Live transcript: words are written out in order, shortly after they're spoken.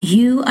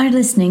You are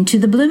listening to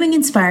the Blooming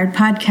Inspired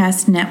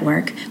Podcast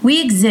Network.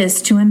 We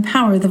exist to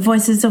empower the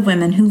voices of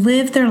women who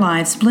live their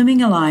lives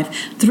blooming alive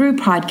through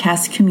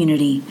podcast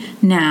community.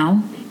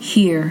 Now,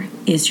 here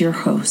is your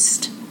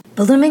host.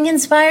 Blooming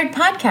Inspired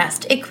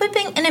Podcast,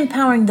 equipping and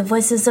empowering the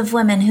voices of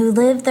women who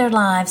live their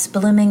lives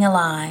blooming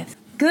alive.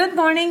 Good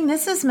morning.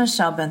 This is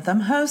Michelle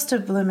Bentham, host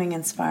of Blooming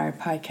Inspired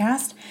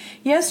Podcast.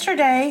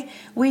 Yesterday,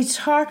 we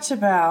talked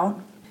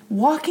about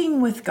walking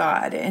with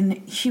God and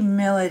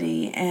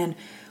humility and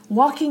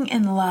walking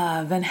in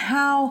love and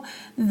how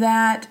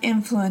that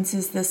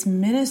influences this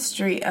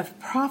ministry of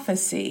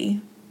prophecy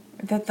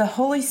that the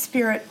Holy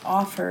Spirit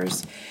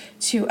offers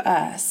to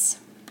us.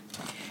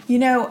 You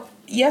know,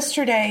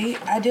 yesterday,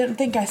 I didn't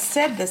think I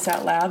said this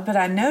out loud, but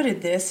I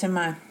noted this in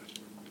my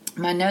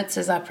notes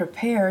as I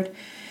prepared,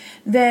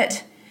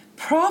 that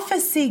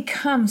prophecy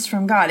comes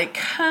from God. It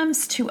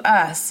comes to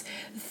us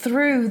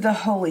through the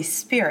Holy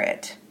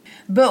Spirit.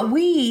 But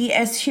we,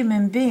 as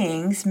human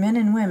beings, men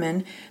and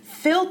women,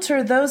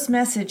 filter those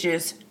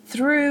messages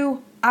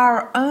through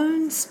our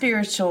own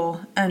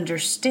spiritual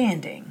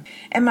understanding.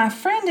 And my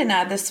friend and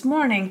I this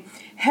morning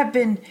have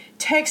been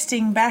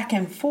texting back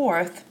and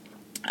forth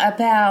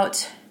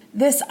about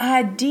this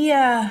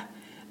idea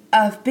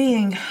of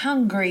being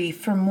hungry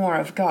for more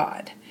of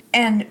God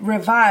and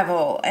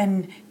revival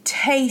and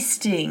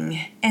tasting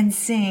and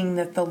seeing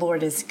that the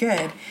Lord is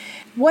good.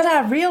 What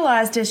I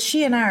realized as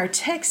she and I are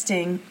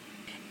texting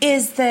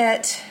is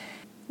that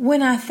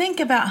when I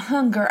think about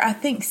hunger, I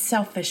think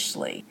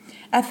selfishly.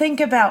 I think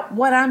about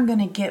what I'm going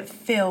to get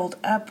filled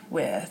up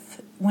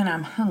with when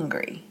I'm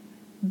hungry.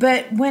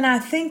 But when I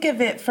think of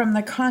it from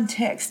the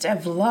context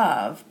of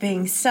love,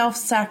 being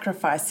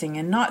self-sacrificing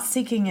and not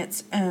seeking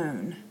its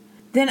own,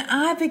 then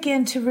I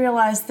begin to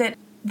realize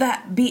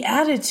that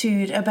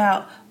beatitude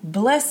about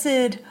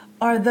blessed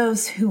are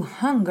those who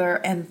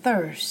hunger and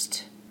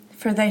thirst,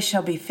 for they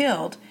shall be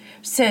filled,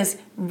 says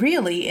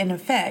really, in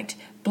effect,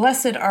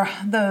 blessed are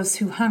those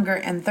who hunger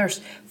and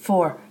thirst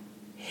for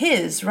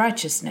His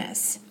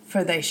righteousness,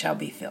 for they shall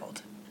be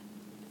filled.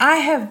 I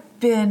have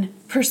been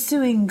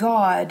pursuing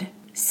God,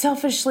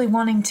 selfishly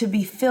wanting to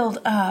be filled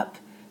up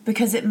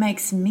because it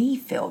makes me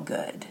feel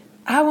good.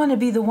 I want to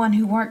be the one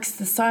who works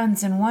the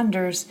signs and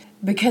wonders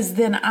because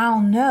then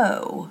I'll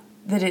know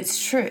that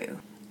it's true.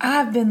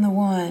 I've been the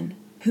one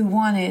who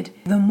wanted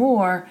the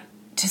more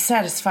to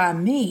satisfy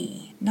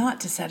me,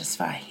 not to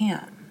satisfy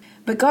Him.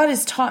 But God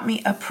has taught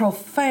me a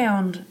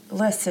profound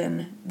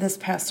lesson this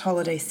past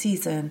holiday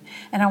season,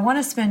 and I want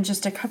to spend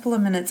just a couple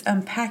of minutes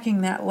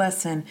unpacking that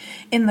lesson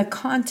in the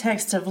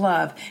context of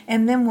love,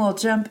 and then we'll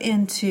jump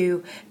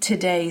into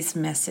today's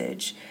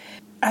message.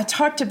 I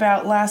talked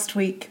about last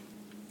week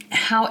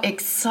how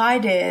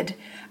excited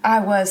I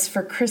was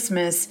for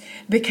Christmas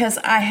because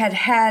I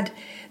had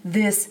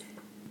this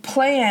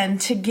plan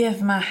to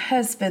give my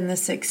husband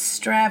this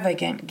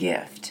extravagant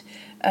gift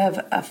of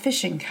a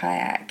fishing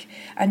kayak.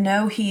 I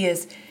know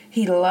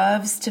he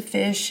loves to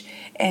fish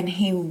and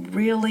he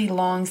really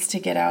longs to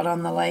get out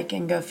on the lake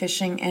and go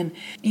fishing. And,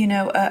 you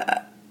know,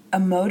 a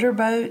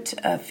motorboat,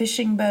 a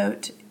fishing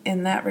boat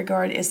in that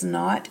regard is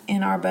not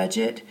in our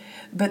budget,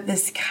 but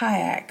this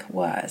kayak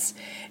was.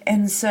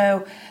 And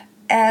so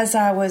as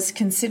I was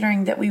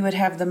considering that we would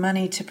have the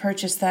money to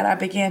purchase that, I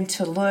began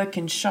to look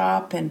and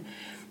shop, and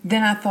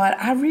then I thought,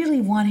 I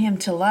really want him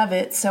to love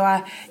it, so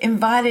I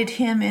invited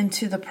him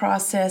into the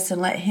process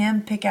and let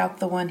him pick out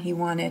the one he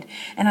wanted,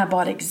 and I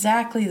bought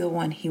exactly the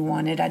one he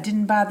wanted. I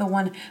didn't buy the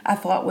one I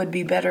thought would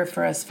be better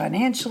for us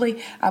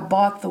financially. I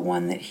bought the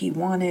one that he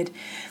wanted,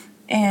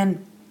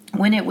 and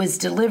when it was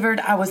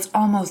delivered, I was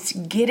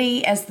almost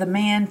giddy as the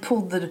man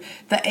pulled the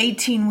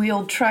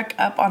 18-wheeled truck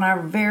up on our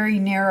very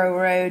narrow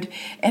road.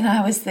 And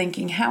I was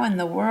thinking, how in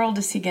the world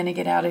is he going to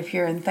get out of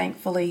here? And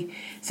thankfully,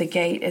 the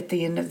gate at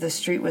the end of the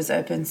street was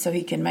open so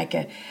he can make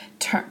a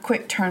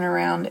quick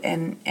turnaround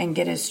and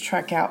get his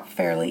truck out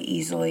fairly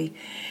easily.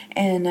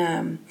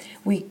 And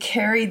we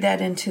carried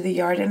that into the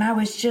yard, and I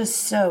was just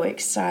so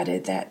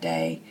excited that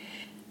day.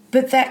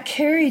 But that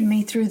carried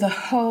me through the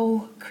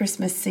whole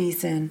Christmas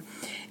season.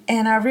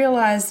 And I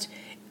realized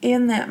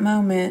in that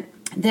moment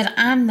that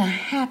I'm the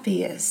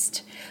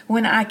happiest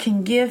when I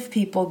can give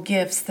people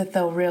gifts that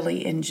they'll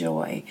really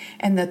enjoy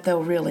and that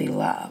they'll really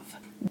love.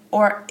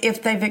 Or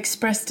if they've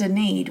expressed a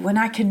need, when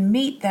I can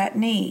meet that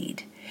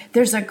need.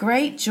 There's a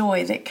great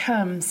joy that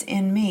comes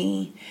in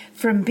me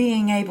from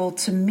being able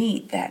to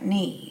meet that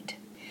need.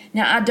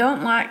 Now, I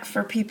don't like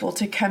for people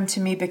to come to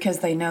me because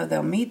they know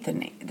they'll meet the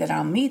need, that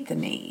I'll meet the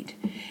need,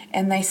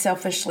 and they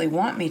selfishly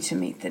want me to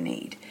meet the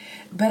need.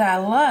 But I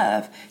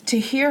love to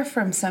hear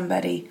from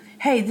somebody,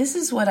 hey, this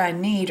is what I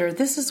need, or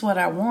this is what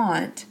I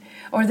want,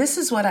 or this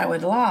is what I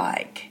would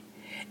like,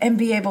 and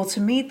be able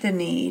to meet the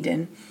need.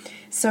 And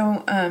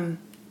so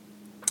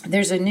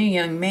there's a new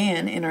young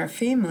man in our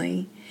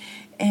family,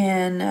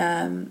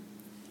 and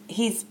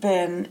he's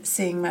been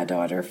seeing my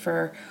daughter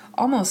for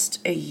almost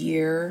a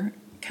year,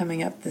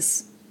 coming up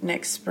this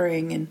next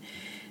spring.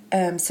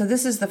 And so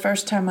this is the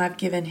first time I've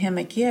given him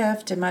a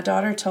gift, and my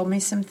daughter told me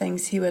some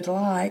things he would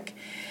like.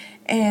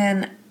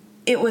 And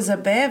it was a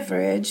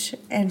beverage,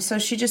 and so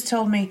she just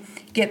told me,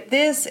 get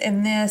this,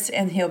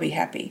 and he'll be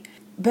happy.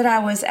 But I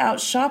was out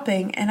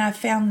shopping, and I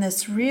found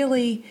this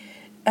really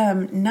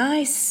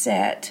nice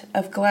set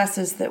of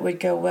glasses that would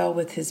go well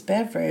with his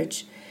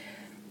beverage,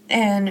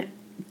 and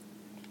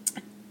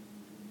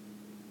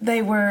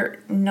they were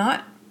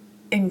not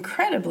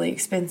incredibly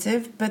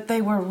expensive, but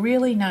they were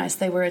really nice.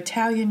 They were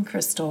Italian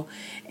crystal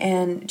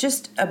and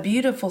just a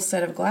beautiful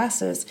set of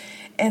glasses.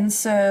 And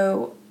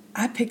so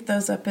I picked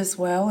those up as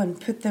well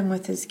and put them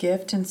with his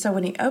gift. And so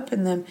when he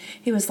opened them,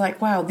 he was like,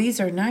 wow,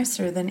 these are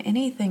nicer than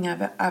anything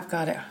I've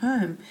got at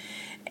home.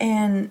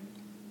 And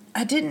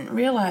I didn't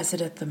realize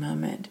it at the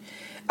moment.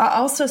 I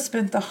also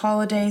spent the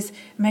holidays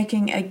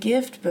making a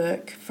gift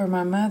book for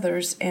my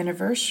mother's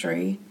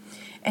anniversary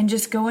and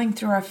just going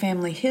through our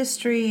family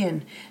history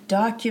and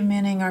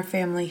documenting our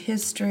family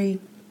history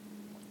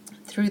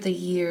through the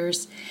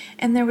years.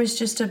 And there was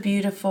just a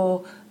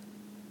beautiful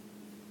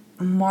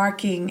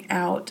marking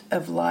out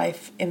of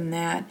life in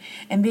that,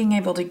 and being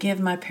able to give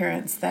my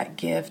parents that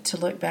gift to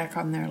look back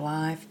on their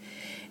life.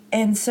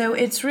 And so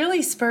it's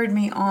really spurred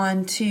me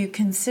on to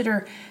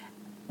consider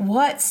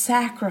what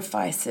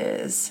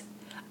sacrifices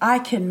I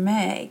can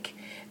make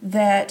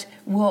that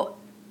will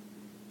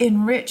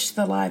enrich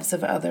the lives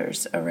of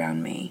others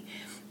around me.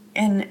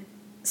 And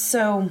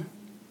so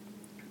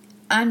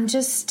I'm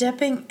just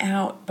stepping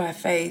out by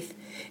faith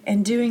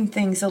and doing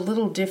things a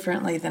little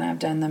differently than I've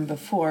done them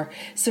before.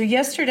 So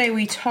yesterday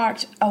we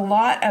talked a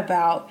lot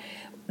about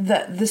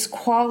this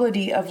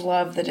quality of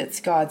love, that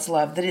it's God's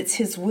love, that it's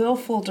His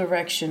willful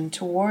direction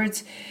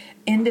towards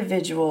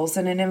individuals,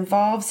 and it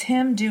involves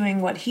Him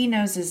doing what He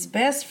knows is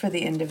best for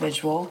the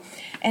individual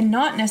and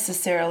not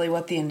necessarily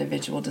what the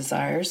individual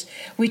desires.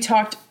 We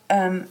talked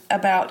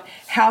about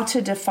how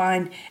to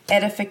define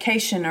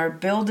edification, or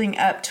building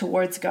up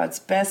towards God's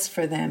best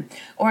for them,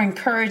 or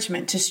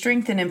encouragement, to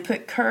strengthen and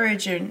put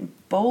courage and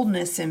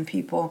boldness in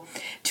people,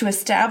 to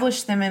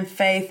establish them in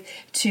faith,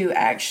 to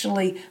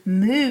actually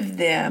move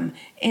them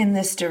in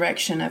this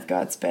direction of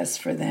God's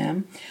best for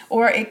them.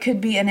 Or it could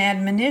be an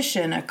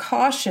admonition, a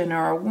caution,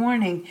 or a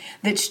warning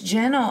that's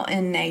gentle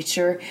in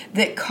nature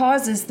that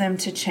causes them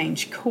to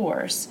change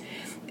course.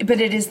 But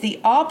it is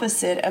the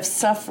opposite of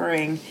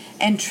suffering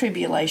and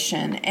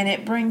tribulation, and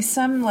it brings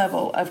some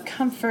level of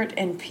comfort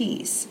and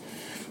peace.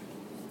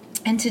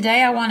 And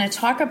today I want to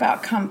talk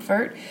about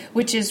comfort,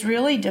 which is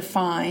really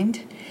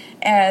defined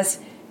as,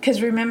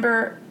 because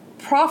remember,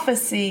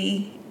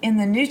 prophecy in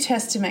the New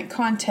Testament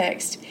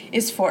context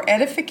is for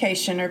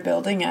edification or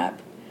building up,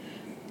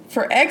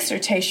 for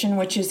exhortation,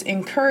 which is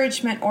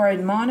encouragement or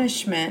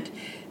admonishment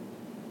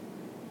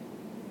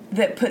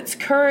that puts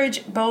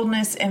courage,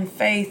 boldness, and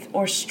faith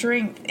or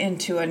strength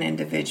into an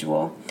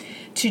individual,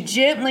 to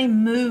gently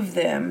move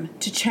them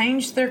to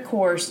change their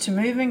course, to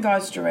move in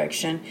God's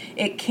direction.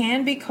 It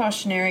can be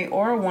cautionary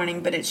or a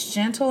warning, but it's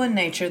gentle in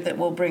nature that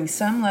will bring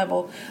some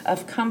level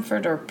of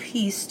comfort or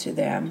peace to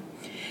them.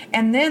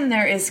 And then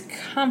there is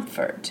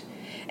comfort,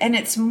 and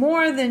it's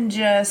more than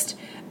just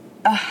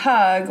a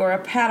hug or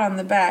a pat on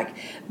the back,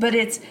 but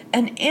it's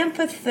an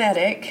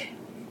empathetic,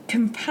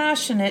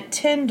 compassionate,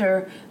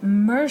 tender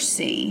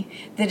mercy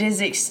that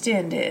is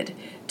extended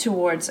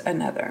towards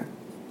another.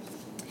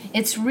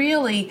 It's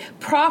really,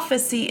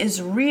 prophecy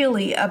is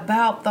really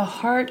about the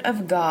heart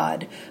of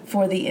God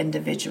for the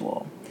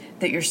individual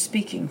that you're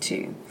speaking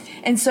to.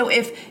 And so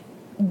if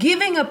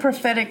giving a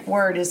prophetic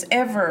word is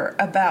ever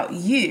about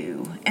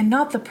you and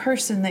not the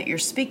person that you're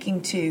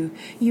speaking to,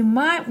 you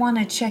might want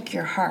to check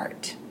your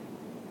heart.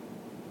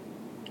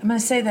 I'm going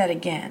to say that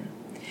again.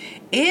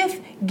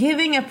 If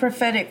giving a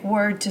prophetic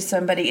word to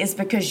somebody is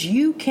because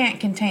you can't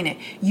contain it,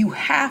 you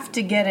have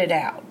to get it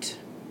out,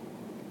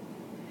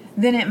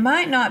 then it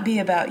might not be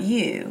about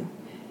you.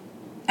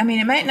 I mean,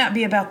 it might not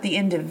be about the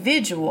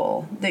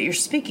individual that you're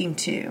speaking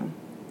to.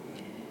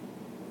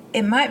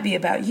 It might be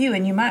about you,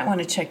 and you might want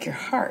to check your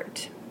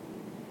heart.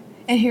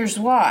 And here's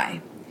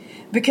why.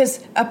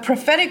 Because a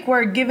prophetic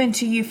word given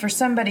to you for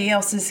somebody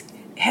else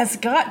has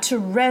got to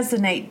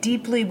resonate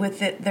deeply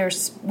within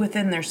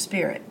their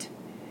spirit.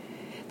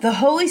 The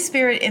Holy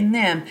Spirit in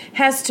them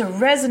has to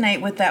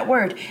resonate with that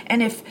word.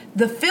 And if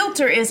the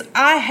filter is,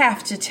 I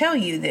have to tell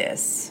you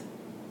this,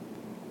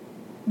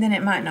 then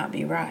it might not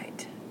be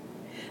right.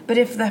 But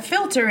if the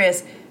filter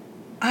is,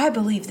 I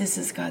believe this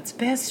is God's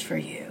best for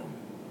you,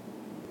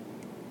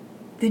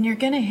 then you're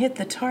going to hit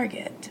the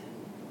target.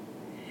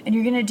 And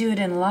you're going to do it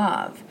in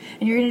love.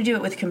 And you're going to do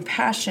it with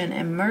compassion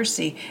and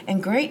mercy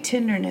and great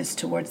tenderness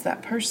towards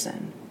that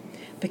person.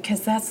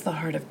 Because that's the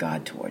heart of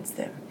God towards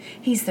them.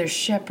 He's their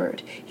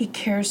shepherd. He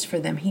cares for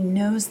them. He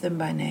knows them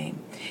by name.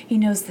 He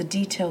knows the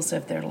details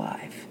of their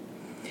life.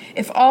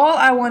 If all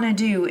I want to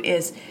do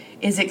is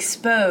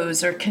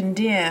expose or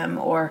condemn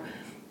or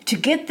to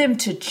get them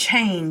to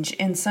change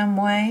in some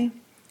way,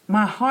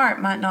 my heart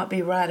might not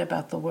be right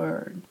about the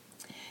word.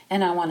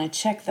 And I want to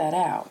check that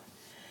out.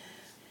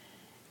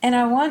 And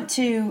I want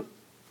to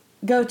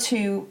go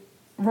to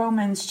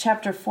Romans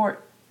chapter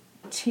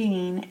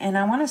 14. And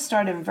I want to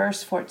start in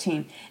verse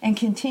 14 and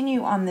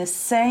continue on this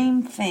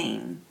same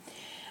theme.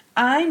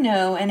 I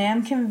know and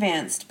am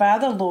convinced by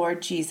the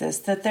Lord Jesus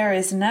that there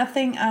is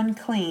nothing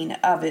unclean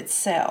of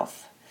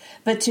itself.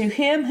 But to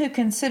him who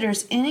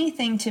considers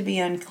anything to be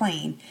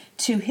unclean,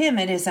 to him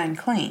it is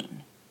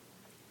unclean.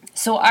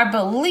 So our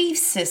belief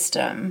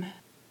system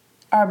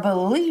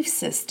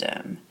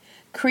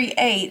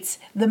creates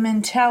the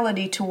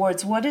mentality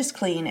towards what is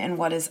clean and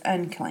what is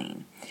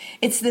unclean.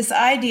 It's this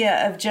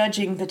idea of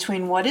judging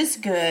between what is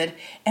good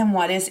and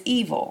what is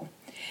evil.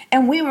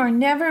 And we were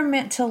never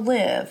meant to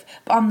live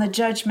on the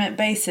judgment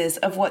basis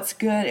of what's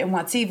good and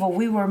what's evil.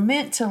 We were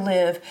meant to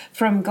live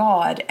from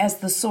God as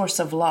the source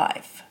of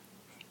life.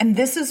 And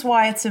this is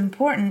why it's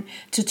important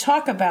to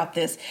talk about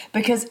this,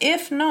 because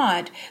if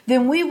not,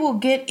 then we will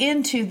get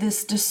into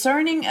this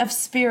discerning of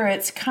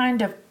spirits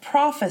kind of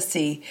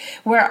prophecy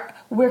where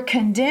we're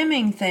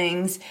condemning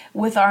things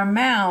with our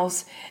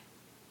mouths.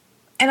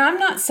 And I'm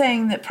not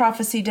saying that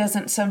prophecy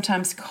doesn't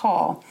sometimes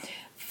call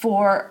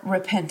for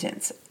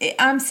repentance.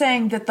 I'm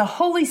saying that the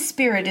Holy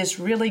Spirit is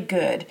really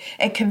good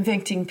at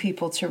convicting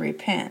people to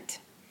repent.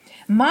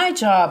 My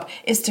job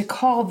is to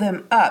call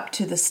them up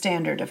to the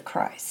standard of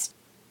Christ.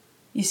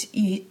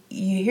 You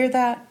hear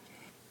that?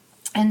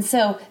 And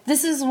so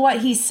this is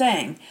what he's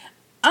saying.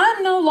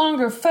 I'm no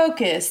longer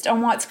focused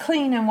on what's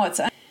clean and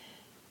what's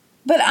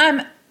but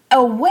I'm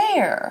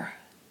aware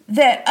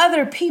that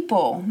other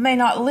people may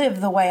not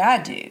live the way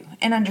I do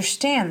and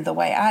understand the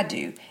way I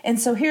do. And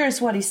so here's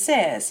what he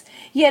says.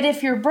 Yet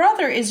if your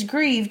brother is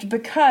grieved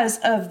because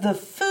of the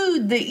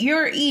food that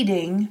you're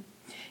eating,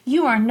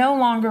 you are no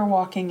longer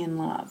walking in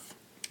love.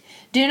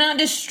 Do not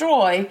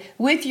destroy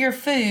with your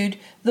food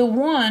the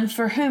one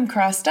for whom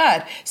Christ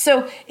died.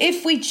 So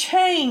if we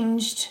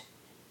changed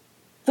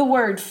the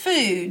word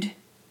food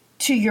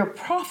to your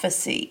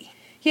prophecy,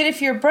 yet if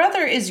your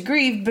brother is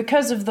grieved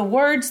because of the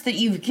words that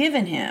you've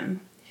given him,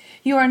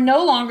 you are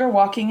no longer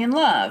walking in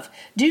love.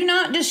 Do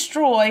not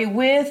destroy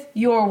with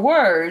your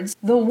words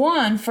the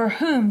one for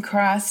whom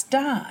Christ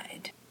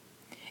died.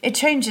 It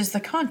changes the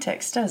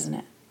context, doesn't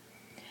it?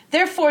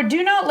 Therefore,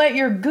 do not let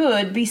your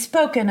good be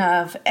spoken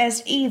of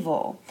as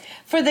evil.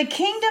 For the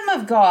kingdom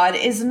of God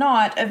is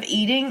not of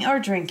eating or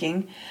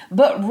drinking,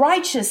 but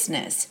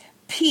righteousness,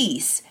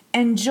 peace,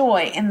 and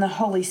joy in the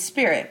Holy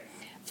Spirit.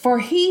 For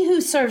he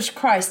who serves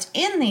Christ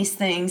in these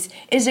things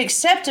is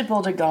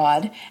acceptable to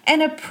God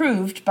and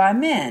approved by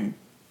men.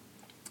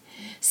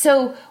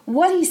 So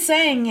what he's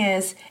saying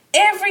is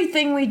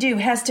everything we do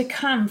has to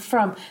come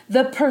from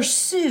the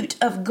pursuit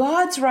of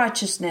God's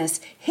righteousness,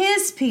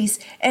 his peace,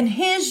 and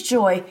his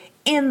joy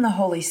in the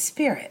Holy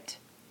Spirit.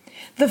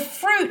 The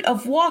fruit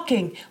of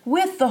walking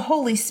with the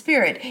Holy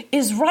Spirit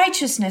is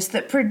righteousness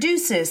that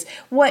produces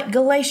what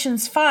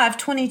Galatians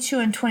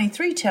 5:22 and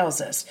 23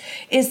 tells us,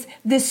 is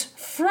this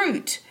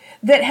fruit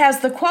that has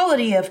the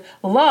quality of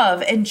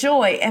love and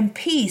joy and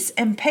peace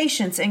and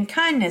patience and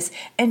kindness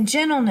and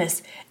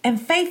gentleness and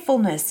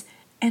faithfulness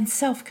and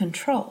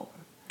self-control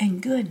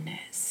and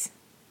goodness.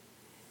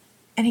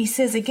 And he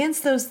says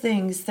against those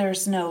things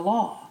there's no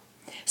law.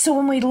 So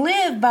when we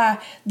live by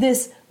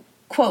this,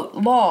 quote,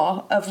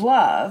 law of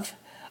love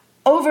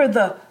over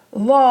the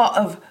law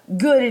of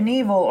good and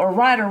evil or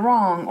right or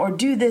wrong or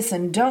do this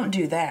and don't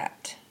do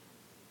that,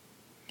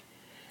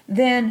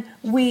 then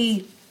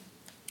we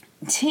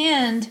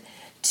tend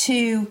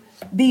to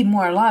be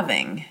more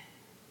loving,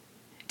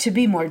 to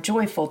be more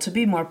joyful, to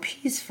be more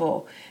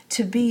peaceful,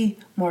 to be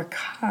more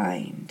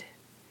kind,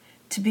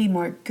 to be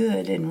more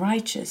good and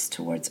righteous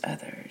towards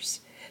others,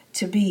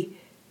 to be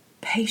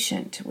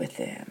patient with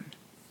them.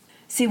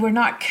 See, we're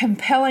not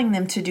compelling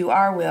them to do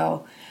our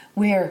will.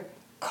 We're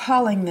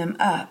calling them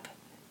up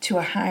to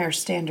a higher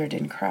standard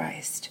in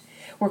Christ.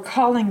 We're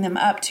calling them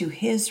up to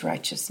his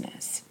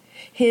righteousness,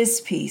 his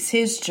peace,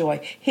 his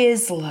joy,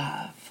 his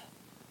love.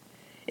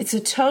 It's a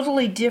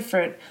totally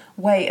different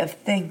way of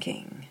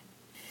thinking.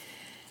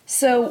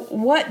 So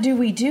what do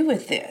we do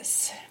with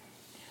this?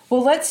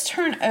 Well, let's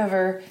turn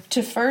over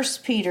to 1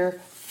 Peter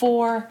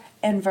 4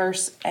 and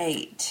verse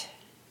 8.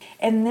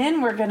 And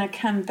then we're going to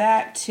come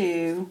back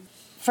to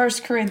 1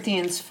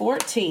 Corinthians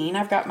 14.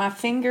 I've got my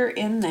finger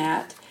in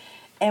that.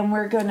 And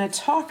we're going to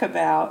talk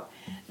about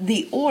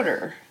the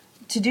order,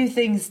 to do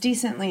things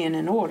decently and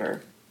in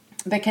order,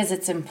 because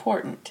it's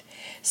important.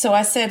 So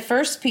I said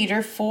 1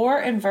 Peter 4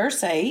 and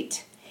verse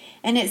 8.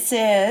 And it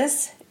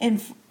says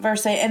in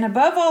verse 8, and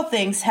above all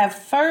things, have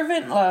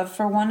fervent love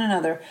for one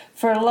another,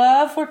 for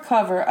love will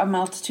cover a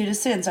multitude of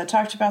sins. I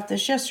talked about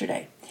this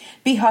yesterday.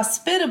 Be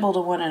hospitable to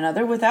one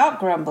another without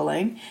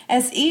grumbling,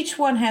 as each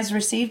one has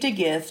received a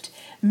gift.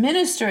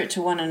 Minister it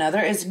to one another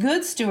as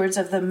good stewards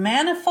of the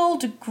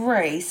manifold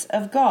grace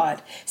of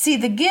God. See,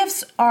 the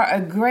gifts are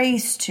a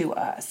grace to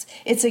us.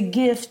 It's a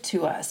gift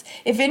to us.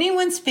 If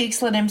anyone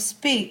speaks, let him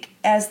speak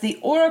as the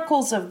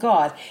oracles of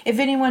God. If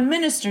anyone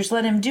ministers,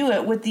 let him do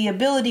it with the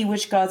ability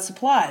which God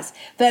supplies,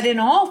 that in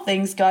all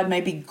things God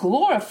may be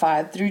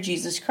glorified through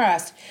Jesus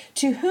Christ,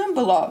 to whom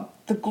belong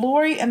the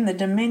glory and the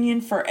dominion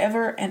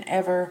forever and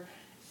ever.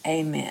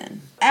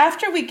 Amen.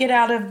 After we get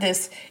out of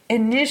this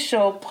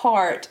initial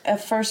part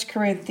of 1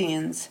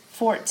 Corinthians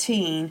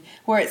 14,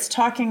 where it's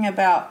talking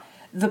about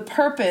the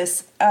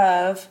purpose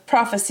of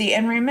prophecy.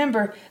 And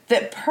remember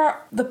that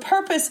the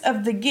purpose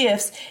of the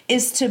gifts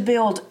is to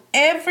build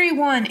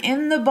everyone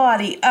in the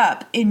body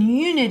up in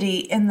unity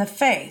in the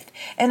faith.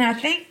 And I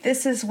think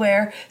this is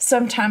where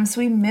sometimes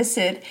we miss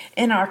it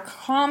in our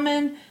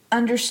common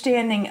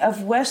understanding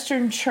of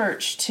Western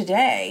church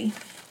today,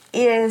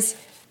 is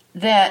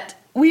that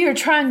we are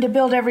trying to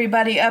build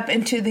everybody up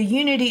into the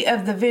unity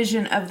of the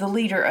vision of the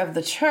leader of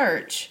the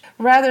church,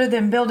 rather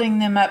than building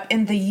them up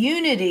in the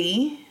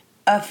unity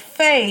of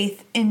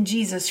faith in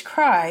Jesus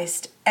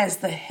Christ as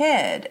the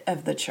head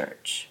of the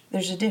church.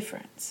 There's a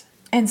difference.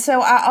 And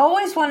so I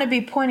always want to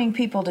be pointing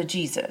people to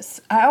Jesus.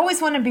 I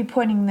always want to be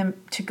pointing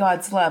them to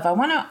God's love. I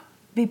want to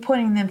be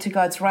pointing them to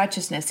God's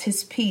righteousness,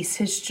 His peace,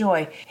 His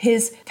joy,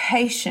 His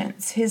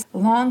patience, His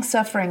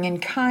long-suffering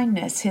and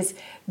kindness, His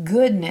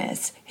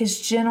goodness,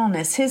 His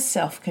gentleness, His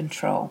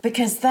self-control,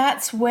 because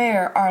that's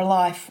where our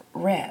life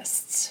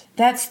rests.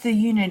 That's the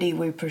unity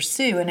we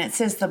pursue. And it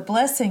says the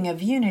blessing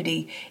of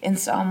unity in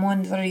Psalm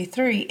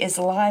 133 is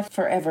life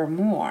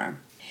forevermore.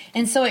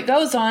 And so it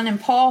goes on,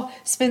 and Paul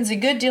spends a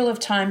good deal of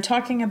time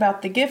talking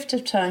about the gift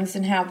of tongues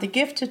and how the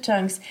gift of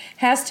tongues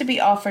has to be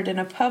offered in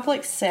a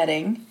public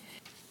setting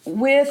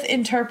with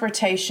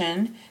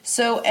interpretation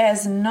so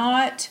as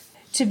not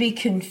to be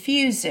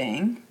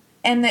confusing,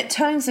 and that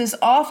tongues is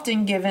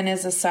often given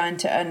as a sign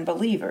to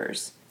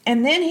unbelievers.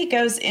 And then he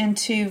goes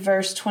into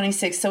verse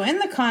 26. So in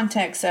the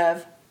context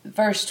of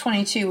verse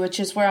 22,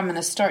 which is where I'm going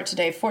to start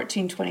today,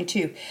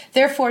 14:22.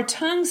 Therefore,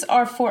 tongues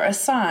are for a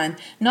sign,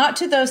 not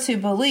to those who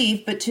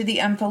believe, but to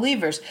the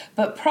unbelievers.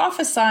 But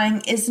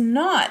prophesying is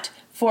not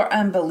for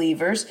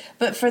unbelievers,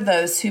 but for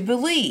those who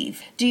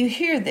believe. Do you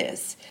hear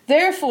this?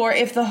 Therefore,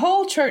 if the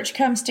whole church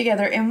comes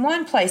together in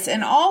one place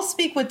and all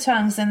speak with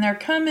tongues, and there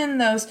come in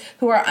those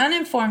who are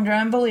uninformed or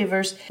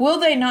unbelievers, will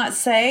they not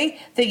say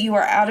that you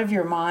are out of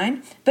your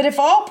mind? But if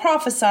all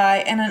prophesy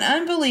and an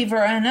unbeliever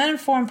or an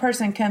uninformed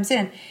person comes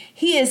in,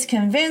 he is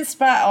convinced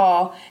by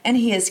all, and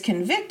he is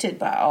convicted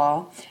by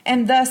all,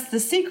 and thus the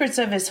secrets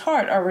of his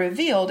heart are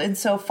revealed, and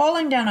so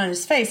falling down on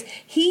his face,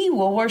 he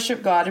will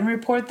worship God and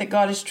report that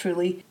God is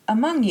truly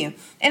among you.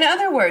 In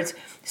other words,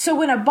 so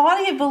when a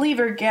body of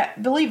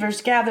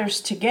believers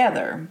gathers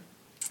together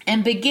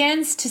and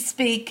begins to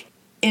speak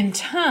in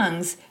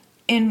tongues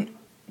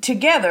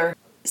together,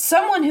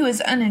 someone who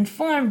is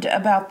uninformed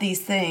about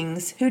these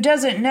things, who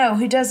doesn't know,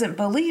 who doesn't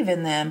believe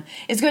in them,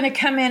 is going to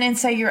come in and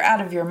say, you're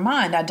out of your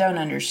mind. I don't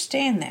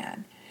understand that.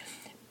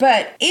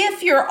 But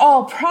if you're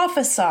all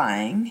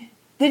prophesying,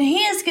 then he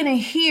is going to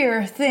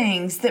hear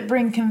things that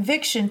bring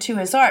conviction to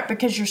his heart,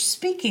 because you're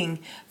speaking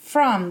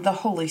from the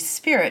Holy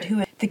Spirit, who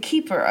is the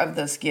keeper of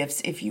those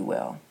gifts, if you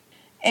will.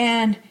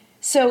 And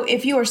so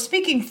if you are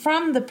speaking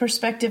from the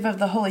perspective of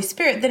the Holy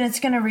Spirit, then it's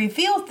going to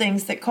reveal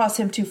things that cause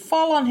him to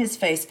fall on his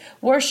face,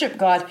 worship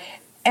God,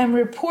 and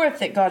report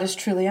that God is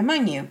truly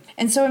among you.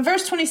 And so in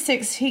verse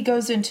 26, he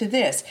goes into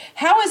this.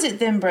 How is it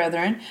then,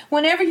 brethren,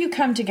 whenever you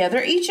come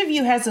together, each of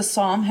you has a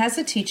psalm, has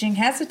a teaching,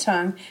 has a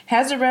tongue,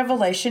 has a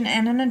revelation,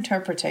 and an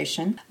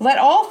interpretation? Let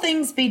all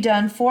things be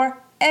done for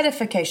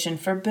edification,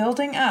 for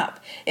building up.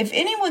 If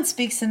anyone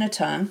speaks in a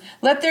tongue,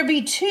 let there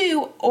be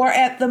 2 or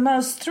at the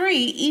most 3,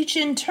 each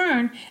in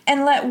turn,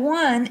 and let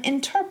one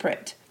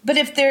interpret. But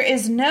if there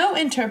is no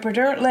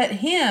interpreter, let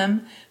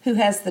him who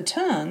has the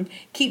tongue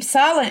keep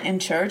silent in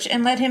church,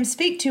 and let him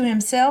speak to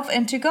himself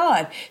and to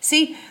God.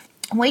 See,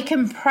 we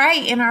can pray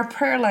in our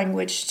prayer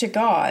language to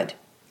God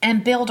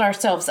and build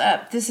ourselves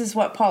up. This is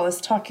what Paul is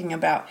talking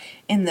about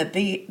in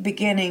the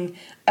beginning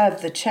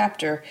of the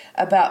chapter,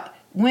 about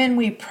when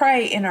we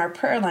pray in our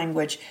prayer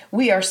language,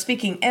 we are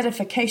speaking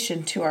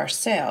edification to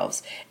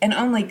ourselves, and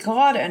only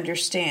God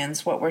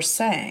understands what we're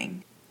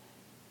saying.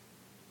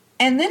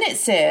 And then it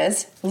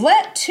says,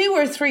 let 2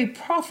 or 3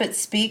 prophets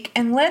speak,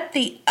 and let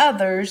the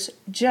others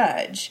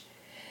judge.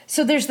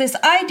 So there's this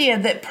idea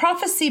that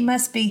prophecy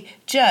must be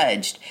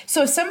judged.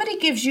 So if somebody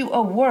gives you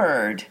a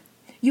word,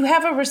 you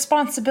have a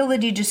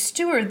responsibility to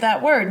steward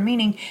that word,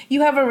 meaning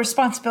you have a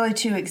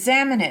responsibility to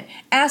examine it.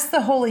 Ask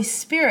the Holy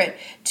Spirit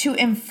to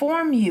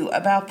inform you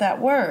about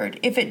that word.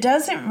 If it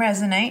doesn't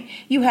resonate,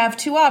 you have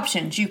 2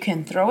 options. You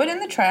can throw it in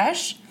the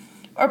trash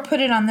or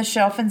put it on the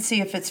shelf and see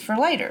if it's for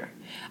later.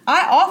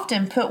 I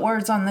often put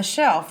words on the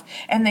shelf,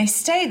 and they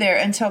stay there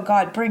until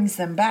God brings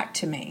them back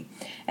to me.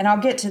 And I'll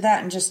get to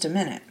that in just a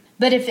minute.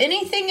 But if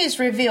anything is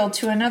revealed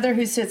to another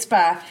who sits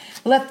by,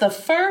 let the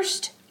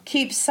first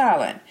keep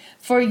silent.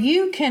 For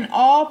you can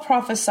all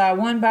prophesy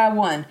one by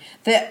one,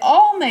 that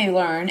all may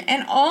learn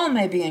and all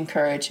may be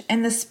encouraged.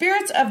 And the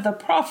spirits of the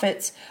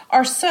prophets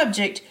are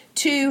subject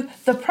to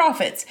the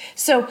prophets.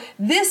 So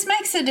this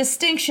makes a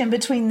distinction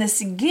between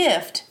this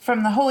gift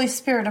from the Holy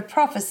Spirit of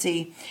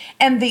prophecy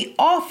and the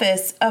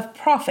office of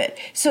prophet.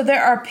 So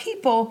there are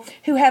people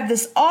who have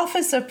this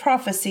office of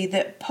prophecy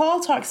that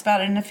Paul talks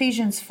about in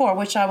Ephesians 4,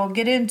 which I will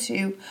get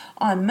into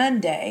on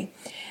Monday.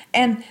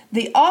 And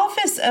the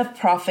office of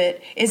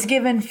prophet is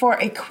given for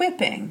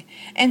equipping.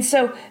 And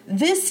so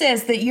this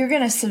says that you're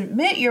going to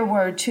submit your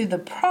word to the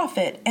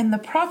prophet, and the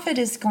prophet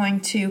is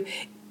going to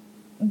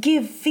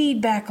give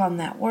feedback on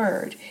that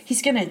word.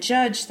 He's going to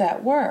judge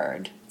that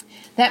word.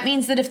 That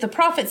means that if the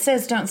prophet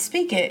says don't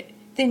speak it,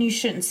 then you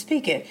shouldn't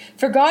speak it.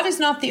 For God is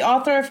not the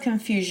author of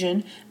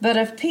confusion, but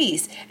of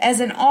peace, as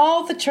in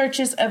all the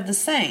churches of the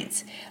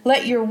saints.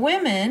 Let your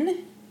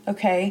women...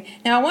 Okay,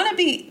 now I want to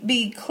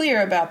be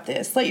clear about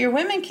this. Let your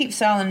women keep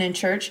silent in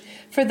church,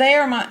 for they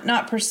are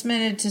not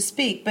permitted to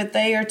speak, but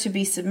they are to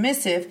be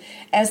submissive,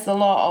 as the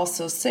law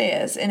also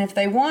says. And if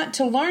they want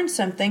to learn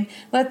something,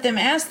 let them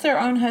ask their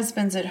own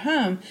husbands at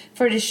home,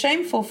 for it is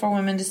shameful for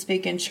women to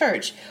speak in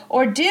church.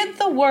 Or did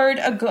the word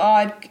of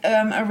God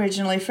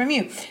originally from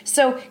you?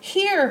 So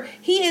here,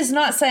 he is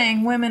not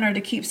saying women are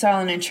to keep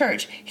silent in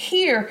church.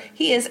 Here,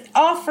 he is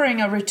offering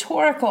a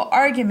rhetorical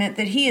argument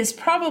that he has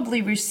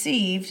probably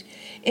received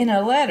in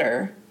a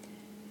letter.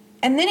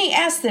 And then he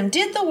asked them,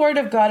 did the word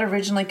of God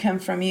originally come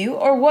from you,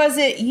 or was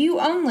it you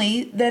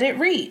only that it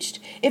reached?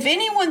 If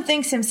anyone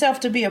thinks himself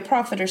to be a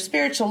prophet or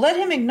spiritual, let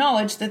him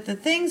acknowledge that the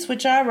things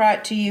which I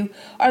write to you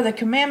are the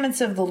commandments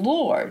of the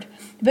Lord.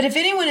 But if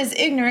anyone is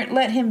ignorant,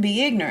 let him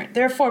be ignorant.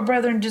 Therefore,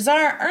 brethren,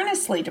 desire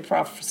earnestly to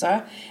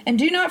prophesy, and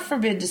do not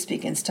forbid to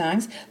speak in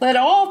tongues. Let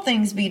all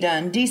things be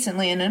done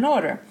decently and in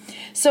order.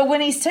 So when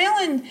he's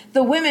telling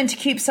the women to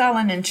keep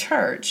silent in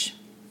church,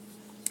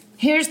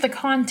 here's the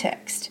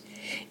context.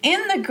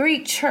 In the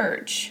Greek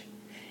church,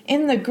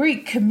 in the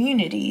Greek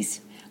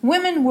communities,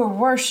 women were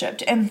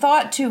worshipped and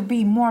thought to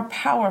be more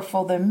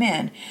powerful than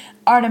men.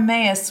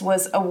 Artemis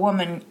was a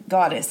woman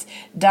goddess.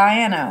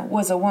 Diana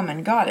was a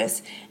woman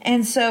goddess.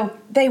 And so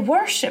they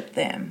worshiped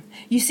them.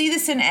 You see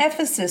this in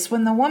Ephesus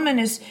when the woman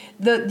is,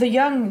 the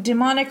young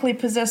demonically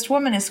possessed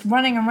woman is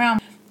running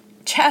around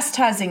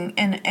chastising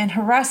and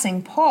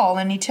harassing Paul,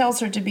 and he tells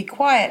her to be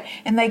quiet,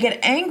 and they get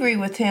angry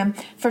with him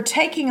for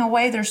taking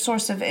away their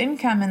source of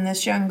income in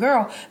this young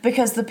girl,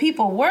 because the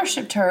people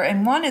worshipped her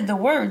and wanted the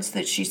words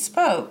that she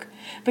spoke,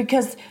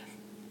 because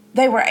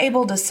they were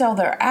able to sell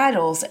their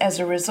idols as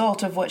a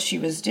result of what she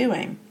was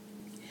doing.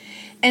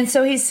 And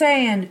so he's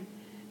saying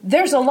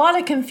there's a lot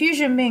of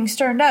confusion being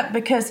stirred up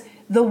because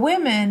the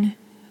women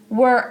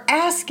were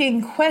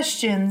asking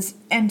questions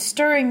and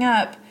stirring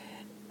up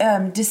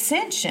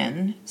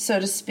dissension, so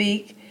to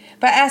speak,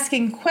 by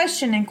asking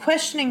question and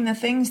questioning the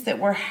things that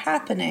were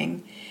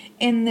happening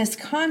in this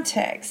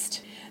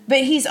context. But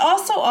he's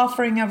also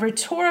offering a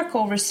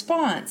rhetorical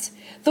response.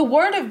 The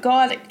word of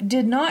God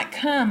did not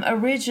come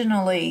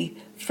originally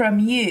from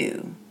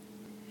you.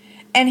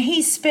 And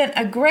he spent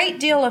a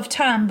great deal of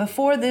time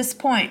before this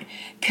point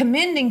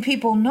commending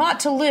people not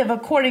to live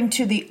according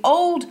to the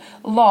old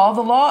law,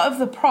 the law of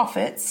the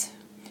prophets,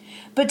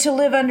 but to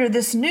live under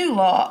this new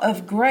law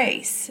of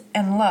grace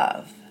and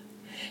love.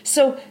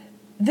 So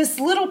this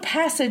little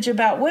passage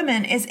about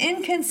women is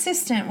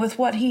inconsistent with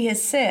what he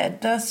has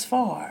said thus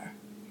far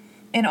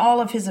in all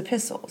of his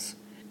epistles.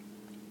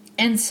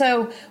 And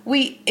so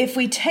if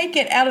we take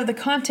it out of the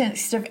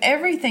context of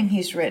everything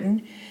he's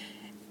written,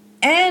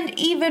 and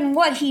even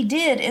what he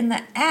did in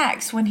the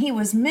Acts when he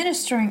was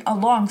ministering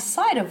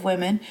alongside of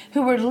women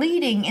who were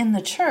leading in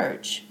the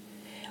church,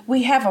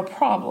 we have a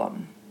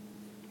problem.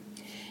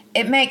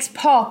 It makes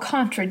Paul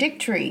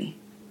contradictory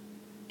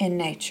in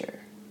nature.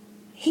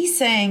 He's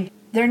saying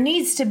there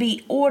needs to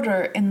be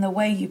order in the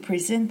way you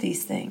present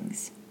these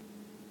things.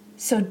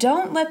 So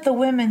don't let the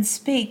women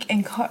speak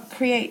and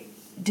create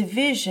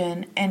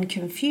division and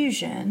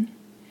confusion.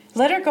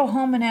 Let her go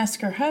home and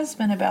ask her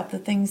husband about the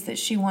things that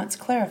she wants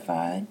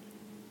clarified.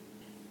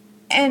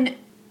 And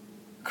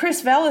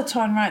Chris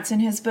Vallotton writes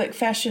in his book,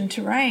 Fashion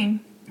to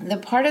Reign,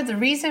 that part of the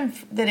reason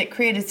that it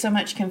created so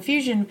much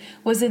confusion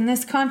was in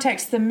this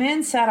context, the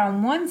men sat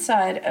on one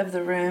side of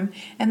the room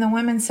and the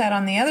women sat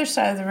on the other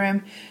side of the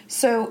room.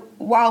 So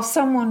while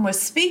someone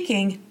was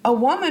speaking, a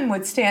woman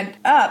would stand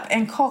up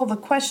and call the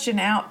question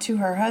out to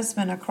her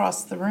husband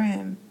across the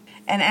room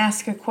and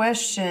ask a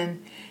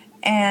question.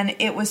 And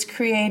it was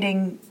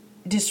creating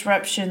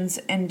disruptions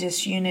and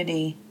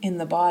disunity in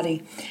the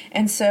body.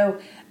 And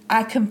so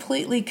I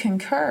completely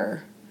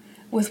concur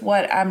with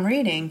what I'm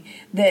reading,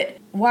 that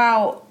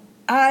while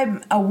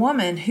I'm a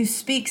woman who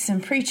speaks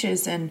and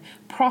preaches and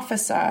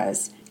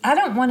prophesies, I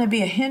don't want to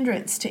be a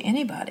hindrance to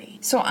anybody.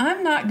 So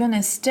I'm not going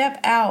to step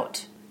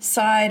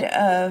outside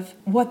of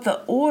what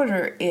the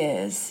order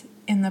is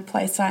in the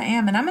place I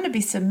am, and I'm going to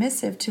be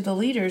submissive to the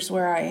leaders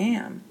where I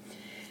am.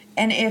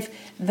 And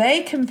if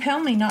they compel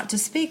me not to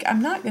speak,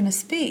 I'm not going to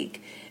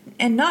speak,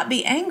 and not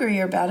be angry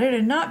about it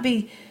and not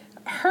be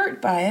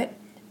hurt by it,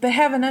 but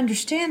have an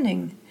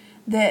understanding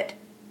that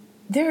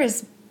there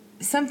is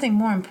something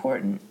more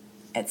important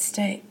at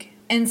stake.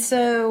 And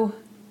so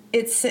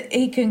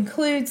he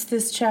concludes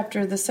this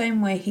chapter the same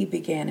way he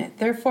began it.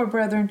 Therefore,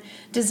 brethren,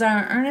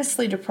 desire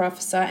earnestly to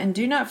prophesy, and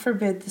do not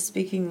forbid the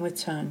speaking with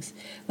tongues.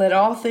 Let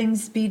all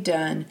things be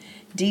done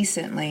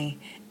decently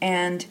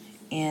and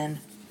in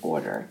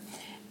order.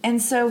 And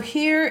so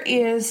here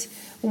is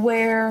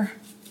where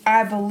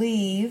I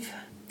believe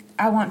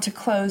I want to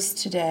close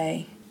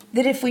today.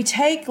 That if we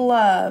take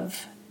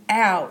love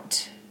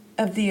out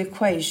of the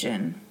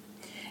equation,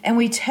 and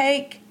we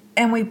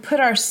put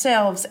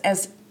ourselves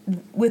as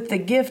with the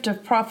gift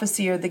of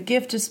prophecy or the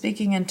gift of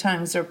speaking in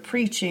tongues or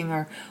preaching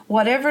or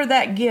whatever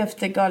that gift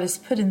that God has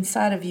put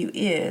inside of you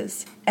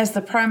is as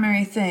the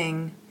primary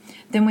thing,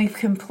 then we've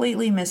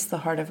completely missed the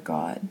heart of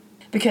God.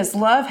 Because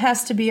love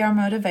has to be our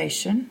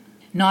motivation,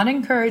 not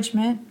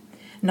encouragement,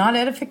 not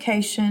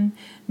edification,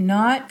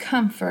 not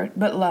comfort,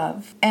 but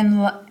love.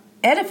 And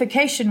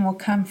edification will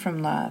come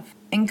from love.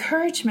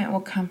 Encouragement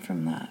will come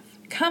from love.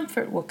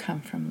 Comfort will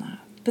come from love.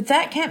 But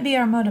that can't be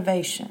our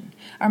motivation.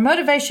 Our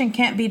motivation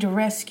can't be to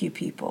rescue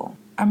people.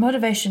 Our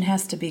motivation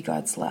has to be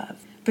God's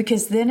love.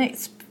 Because then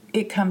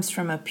it comes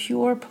from a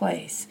pure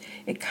place.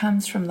 It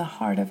comes from the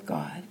heart of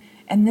God.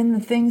 And then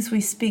the things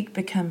we speak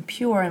become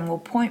pure and will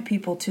point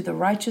people to the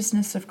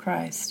righteousness of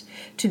Christ,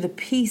 to the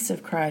peace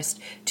of Christ,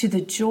 to the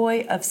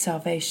joy of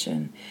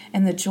salvation,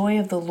 and the joy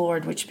of the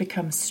Lord, which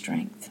becomes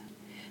strength.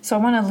 So I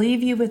want to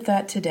leave you with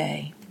that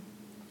today.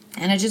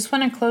 And I just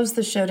want to close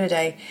the show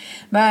today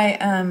by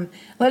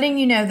letting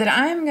you know that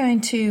I'm going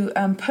to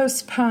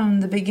postpone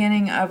the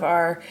beginning of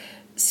our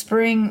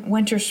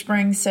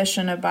winter-spring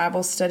session of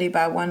Bible study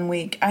by 1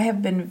 week. I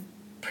have been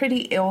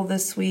pretty ill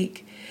this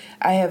week.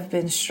 I have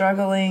been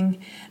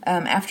struggling.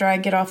 After I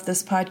get off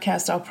this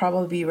podcast, I'll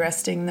probably be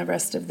resting the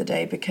rest of the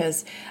day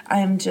because I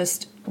am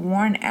just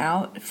worn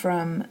out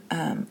from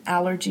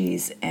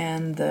allergies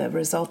and the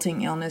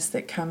resulting illness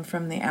that come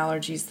from the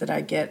allergies that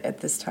I get at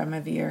this time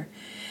of year.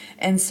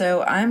 And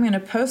so I'm going to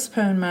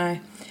postpone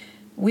my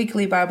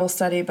weekly Bible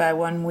study by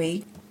 1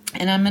 week.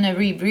 And I'm going to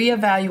be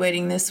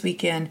reevaluating this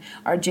weekend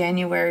our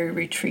January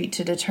retreat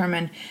to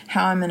determine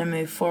how I'm going to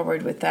move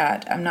forward with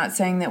that. I'm not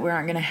saying that we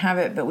aren't going to have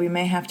it, but we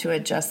may have to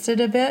adjust it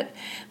a bit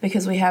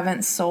because we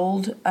haven't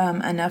sold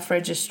enough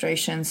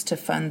registrations to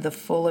fund the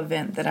full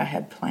event that I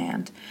had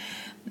planned.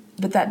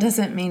 But that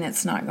doesn't mean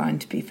it's not going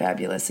to be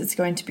fabulous. It's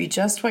going to be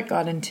just what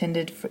God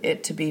intended for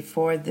it to be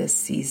for this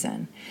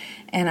season.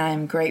 And I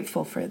am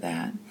grateful for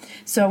that.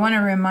 So I want to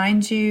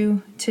remind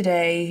you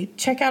today,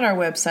 check out our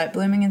website,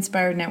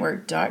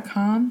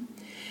 bloominginspirednetwork.com,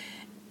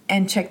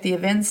 and check the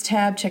events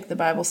tab, check the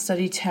Bible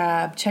study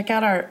tab, check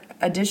out our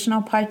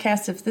additional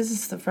podcasts. If this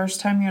is the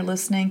first time you're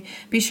listening,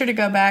 be sure to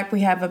go back.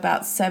 We have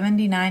about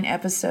 79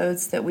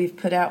 episodes that we've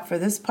put out for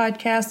this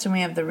podcast, and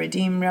we have the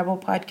Redeem Rebel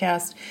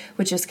podcast,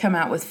 which has come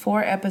out with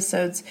 4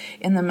 episodes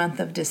in the month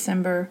of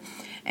December.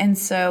 And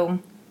so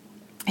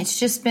it's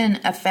just been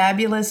a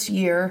fabulous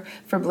year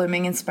for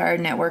Blooming Inspired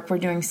Network. We're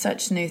doing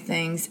such new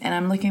things, and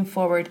I'm looking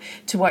forward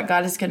to what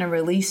God is going to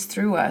release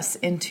through us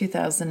in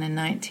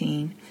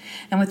 2019.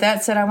 And with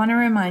that said, I want to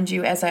remind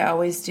you, as I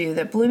always do,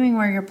 that blooming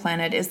where you're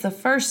planted is the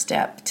first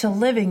step to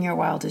living your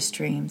wildest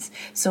dreams.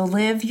 So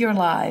live your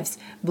lives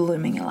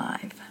blooming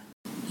alive.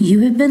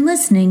 You have been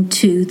listening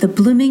to the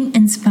Blooming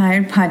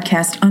Inspired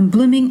Podcast on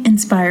Blooming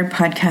Inspired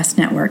Podcast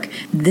Network.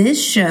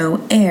 This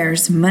show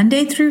airs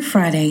Monday through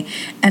Friday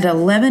at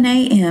 11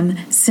 a.m.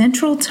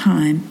 Central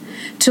Time.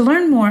 To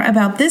learn more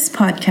about this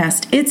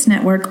podcast, its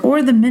network,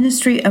 or the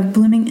ministry of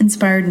Blooming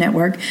Inspired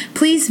Network,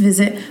 please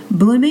visit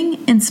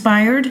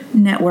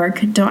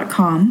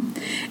bloominginspirednetwork.com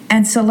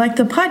and select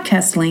the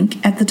podcast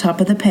link at the top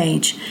of the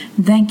page.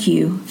 Thank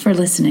you for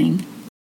listening.